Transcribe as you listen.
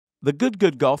The Good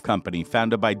Good Golf Company,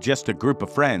 founded by just a group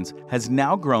of friends, has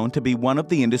now grown to be one of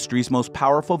the industry's most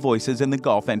powerful voices in the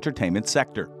golf entertainment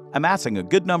sector, amassing a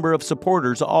good number of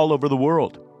supporters all over the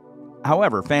world.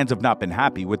 However, fans have not been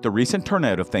happy with the recent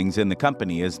turnout of things in the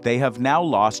company, as they have now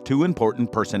lost two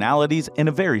important personalities in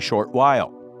a very short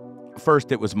while.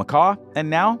 First it was McCaw, and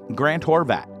now Grant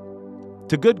Horvat.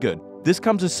 To Good Good, this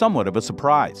comes as somewhat of a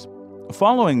surprise.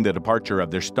 Following the departure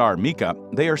of their star Mika,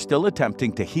 they are still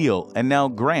attempting to heal, and now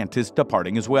Grant is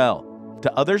departing as well.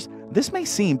 To others, this may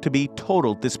seem to be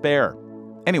total despair.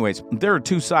 Anyways, there are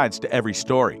two sides to every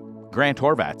story, Grant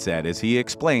Horvat said as he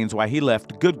explains why he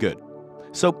left Good Good.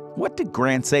 So, what did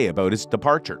Grant say about his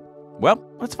departure? Well,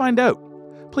 let's find out.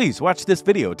 Please watch this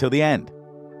video till the end.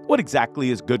 What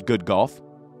exactly is Good Good Golf?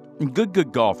 Good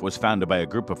Good Golf was founded by a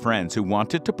group of friends who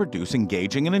wanted to produce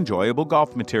engaging and enjoyable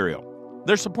golf material.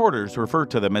 Their supporters refer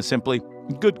to them as simply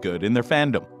Good Good in their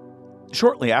fandom.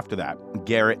 Shortly after that,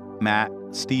 Garrett, Matt,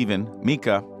 Steven,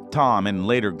 Mika, Tom, and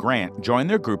later Grant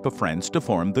joined their group of friends to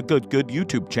form the Good Good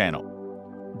YouTube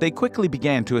channel. They quickly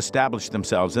began to establish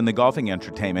themselves in the golfing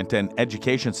entertainment and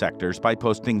education sectors by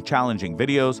posting challenging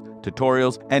videos,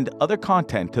 tutorials, and other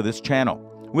content to this channel,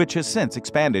 which has since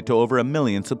expanded to over 1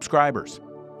 million subscribers.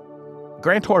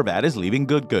 Grant Horvat is leaving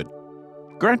Good Good.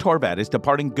 Grant Horvat is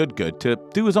departing Good Good to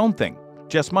do his own thing,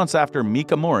 just months after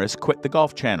Mika Morris quit the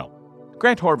golf channel.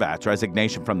 Grant Horvat's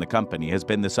resignation from the company has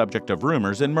been the subject of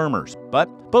rumors and murmurs,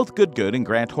 but both Good Good and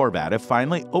Grant Horvat have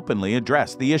finally openly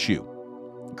addressed the issue.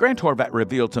 Grant Horvat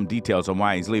revealed some details on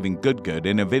why he's leaving Good Good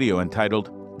in a video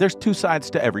entitled, "There's Two Sides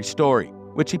to Every Story,"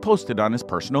 which he posted on his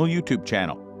personal YouTube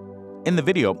channel. In the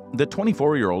video, the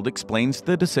 24-year-old explains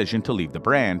the decision to leave the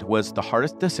brand was the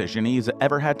hardest decision he's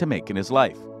ever had to make in his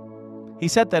life. He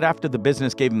said that after the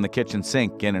business gave him the kitchen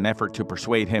sink in an effort to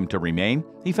persuade him to remain,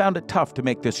 he found it tough to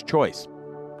make this choice.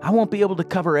 "I won't be able to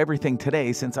cover everything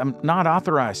today since I'm not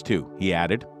authorized to," he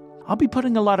added. "I'll be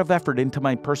putting a lot of effort into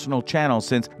my personal channel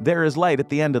since there is light at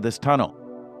the end of this tunnel."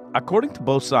 According to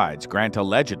both sides, Grant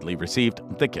allegedly received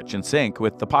the kitchen sink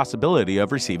with the possibility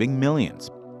of receiving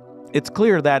millions. It's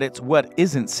clear that it's what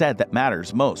isn't said that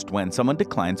matters most when someone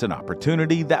declines an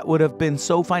opportunity that would have been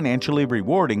so financially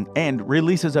rewarding and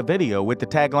releases a video with the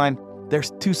tagline,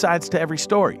 "There's two sides to every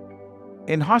story."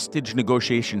 In hostage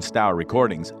negotiation-style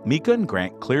recordings, Mika and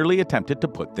Grant clearly attempted to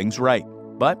put things right,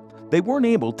 but they weren't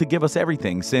able to give us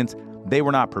everything since they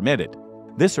were not permitted.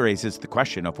 This raises the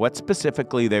question of what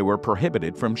specifically they were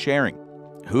prohibited from sharing.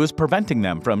 Who is preventing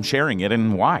them from sharing it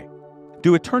and why?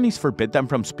 Do attorneys forbid them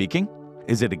from speaking?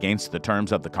 Is it against the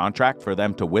terms of the contract for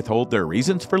them to withhold their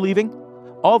reasons for leaving?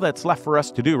 All that's left for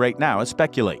us to do right now is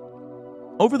speculate.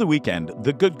 Over the weekend,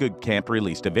 the Good Good camp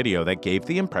released a video that gave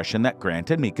the impression that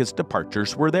Grant and Mika's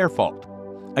departures were their fault.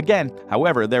 Again,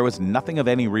 however, there was nothing of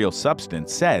any real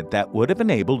substance said that would have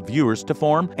enabled viewers to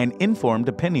form an informed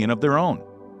opinion of their own.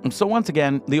 So once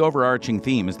again, the overarching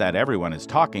theme is that everyone is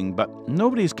talking, but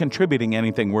nobody is contributing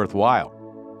anything worthwhile.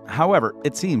 However,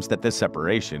 it seems that this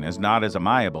separation is not as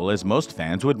amiable as most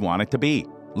fans would want it to be,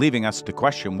 leaving us to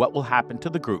question what will happen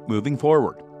to the group moving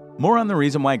forward. More on the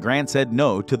reason why Grant said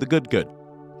no to the Good Good.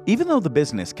 Even though the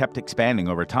business kept expanding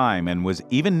over time and was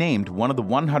even named one of the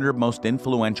 100 most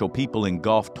influential people in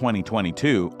golf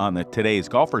 2022 on the Today's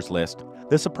Golfers list,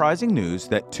 the surprising news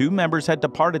that two members had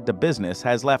departed the business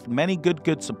has left many Good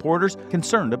Good supporters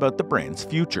concerned about the brand's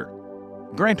future.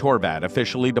 Grant Horvat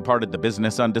officially departed the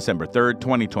business on December 3,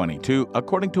 2022,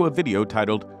 according to a video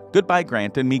titled "Goodbye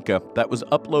Grant and Mika" that was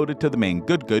uploaded to the main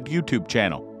Good Good YouTube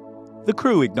channel. The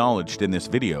crew acknowledged in this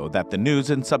video that the news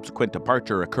and subsequent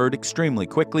departure occurred extremely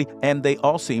quickly, and they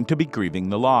all seem to be grieving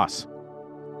the loss.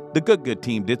 The Good Good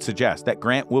team did suggest that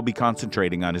Grant will be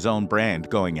concentrating on his own brand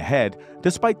going ahead,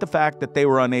 despite the fact that they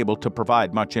were unable to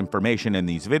provide much information in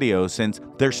these videos since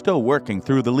they're still working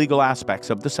through the legal aspects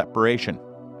of the separation.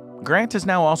 Grant has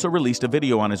now also released a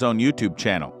video on his own YouTube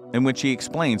channel, in which he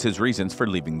explains his reasons for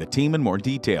leaving the team in more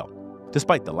detail.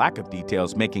 Despite the lack of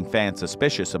details making fans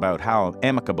suspicious about how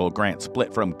amicable Grant's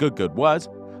split from Good Good was,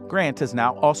 Grant has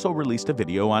now also released a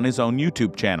video on his own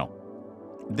YouTube channel.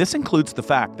 This includes the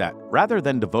fact that, rather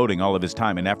than devoting all of his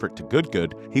time and effort to Good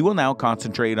Good, he will now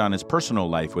concentrate on his personal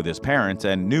life with his parents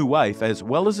and new wife as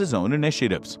well as his own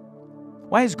initiatives.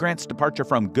 Why is Grant's departure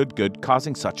from Good Good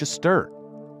causing such a stir?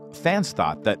 Fans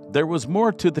thought that there was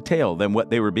more to the tale than what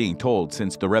they were being told,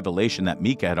 since the revelation that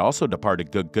Mika had also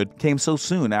departed Good Good came so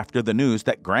soon after the news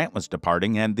that Grant was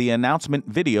departing, and the announcement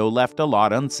video left a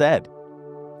lot unsaid.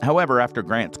 However, after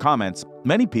Grant's comments,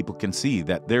 many people can see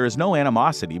that there is no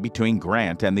animosity between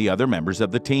Grant and the other members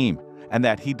of the team, and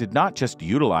that he did not just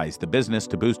utilize the business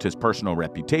to boost his personal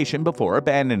reputation before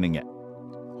abandoning it.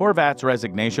 Horvat's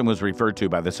resignation was referred to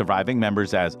by the surviving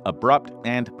members as abrupt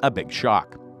and a big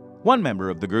shock. One member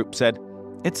of the group said,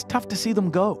 "It's tough to see them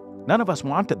go. None of us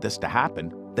wanted this to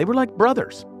happen. They were like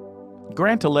brothers."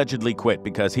 Grant allegedly quit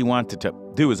because he wanted to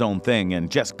do his own thing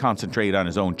and just concentrate on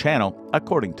his own channel,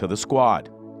 according to the squad.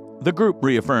 The group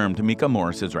reaffirmed Mika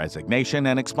Morris's resignation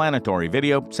and explanatory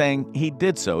video, saying he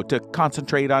did so to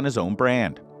concentrate on his own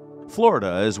brand.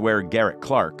 Florida is where Garrett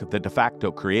Clark, the de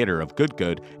facto creator of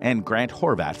Good, and Grant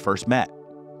Horvat first met.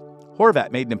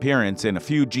 Horvat made an appearance in a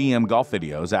few GM golf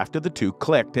videos after the two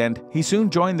clicked, and he soon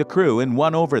joined the crew and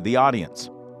won over the audience.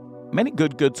 Many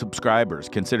Good subscribers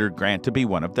considered Grant to be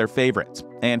one of their favorites,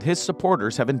 and his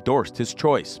supporters have endorsed his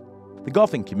choice. The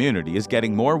golfing community is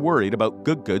getting more worried about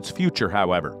Good's future,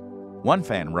 however. One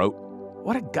fan wrote,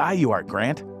 "What a guy you are,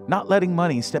 Grant, not letting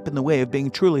money step in the way of being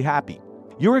truly happy.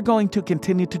 You are going to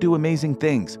continue to do amazing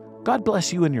things. God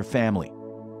bless you and your family."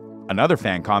 Another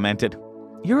fan commented,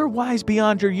 "You're wise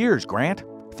beyond your years, Grant.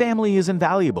 Family is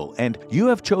invaluable, and you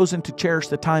have chosen to cherish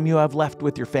the time you have left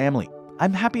with your family.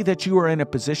 I'm happy that you are in a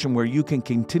position where you can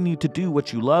continue to do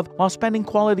what you love while spending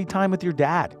quality time with your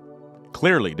dad."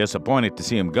 Clearly disappointed to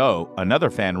see him go, another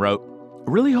fan wrote,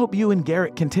 "Really hope you and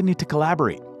Garrett continue to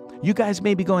collaborate. You guys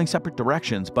may be going separate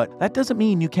directions, but that doesn't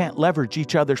mean you can't leverage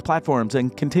each other's platforms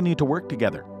and continue to work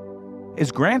together."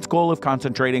 Is Grant's goal of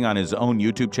concentrating on his own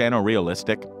YouTube channel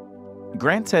realistic?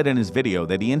 Grant said in his video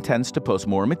that he intends to post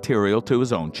more material to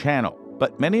his own channel,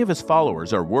 but many of his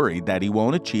followers are worried that he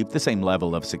won't achieve the same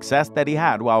level of success that he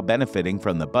had while benefiting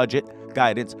from the budget,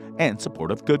 guidance, and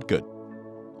support of Good.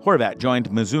 Horvat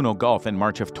joined Mizuno Golf in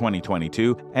March of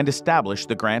 2022 and established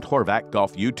the Grant Horvat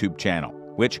Golf YouTube channel,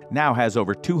 which now has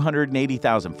over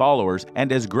 280,000 followers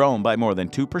and has grown by more than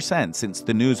 2% since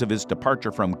the news of his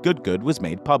departure from Good was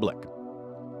made public.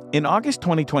 In August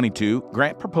 2022,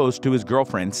 Grant proposed to his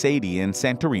girlfriend Sadie in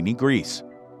Santorini, Greece.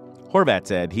 Horvat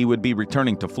said he would be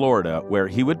returning to Florida, where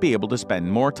he would be able to spend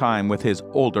more time with his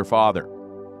older father.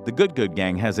 The Good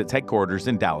gang has its headquarters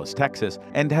in Dallas, Texas,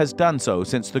 and has done so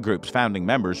since the group's founding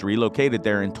members relocated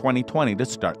there in 2020 to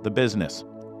start the business.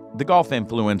 The golf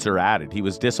influencer added he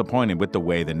was disappointed with the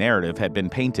way the narrative had been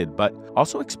painted, but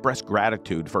also expressed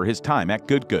gratitude for his time at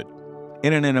Good.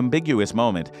 In an ambiguous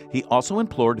moment, he also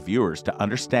implored viewers to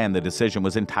understand the decision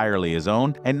was entirely his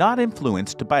own and not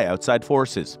influenced by outside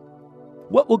forces.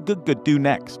 What will Good do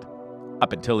next?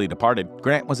 Up until he departed,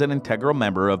 Grant was an integral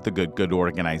member of the Good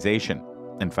organization.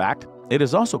 In fact, it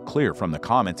is also clear from the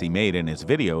comments he made in his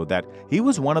video that he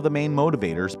was one of the main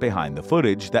motivators behind the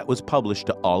footage that was published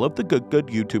to all of the Good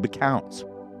YouTube accounts.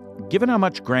 Given how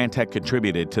much Grant had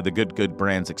contributed to the Good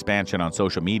brand's expansion on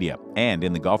social media and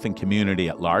in the golfing community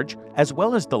at large, as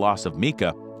well as the loss of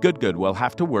Mika, Good will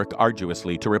have to work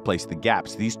arduously to replace the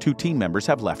gaps these two team members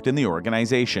have left in the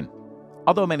organization.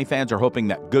 Although many fans are hoping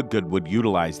that Good would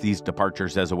utilize these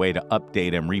departures as a way to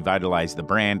update and revitalize the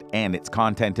brand and its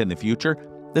content in the future,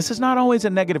 this is not always a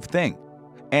negative thing.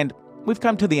 And we've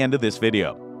come to the end of this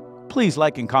video. Please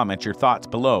like and comment your thoughts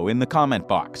below in the comment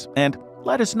box, and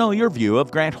let us know your view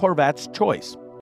of Grant Horvat's choice.